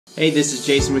Hey, this is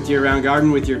Jason with Year Round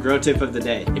Garden with your grow tip of the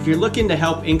day. If you're looking to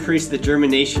help increase the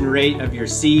germination rate of your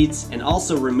seeds and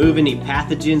also remove any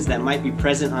pathogens that might be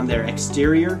present on their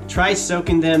exterior, try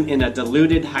soaking them in a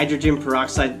diluted hydrogen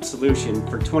peroxide solution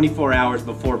for 24 hours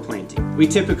before planting. We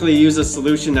typically use a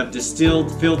solution of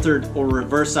distilled, filtered, or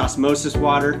reverse osmosis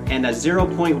water and a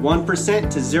 0.1%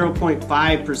 to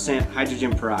 0.5%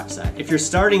 hydrogen peroxide. If you're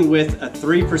starting with a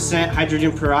 3%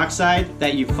 hydrogen peroxide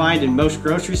that you find in most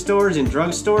grocery stores and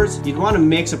drugstores, you'd want to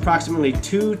mix approximately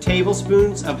 2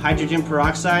 tablespoons of hydrogen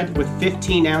peroxide with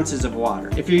 15 ounces of water.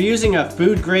 If you're using a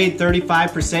food grade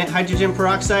 35% hydrogen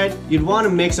peroxide, you'd want to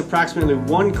mix approximately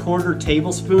 1/4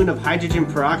 tablespoon of hydrogen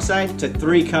peroxide to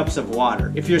 3 cups of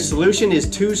water. If your solution is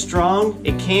too strong,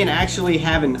 it can actually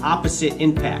have an opposite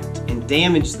impact and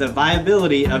damage the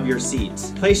viability of your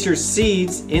seeds. Place your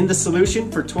seeds in the solution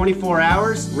for 24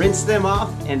 hours, rinse them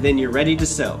off, and then you're ready to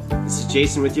sow. This is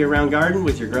Jason with Year Round Garden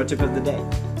with your grow tip of the day.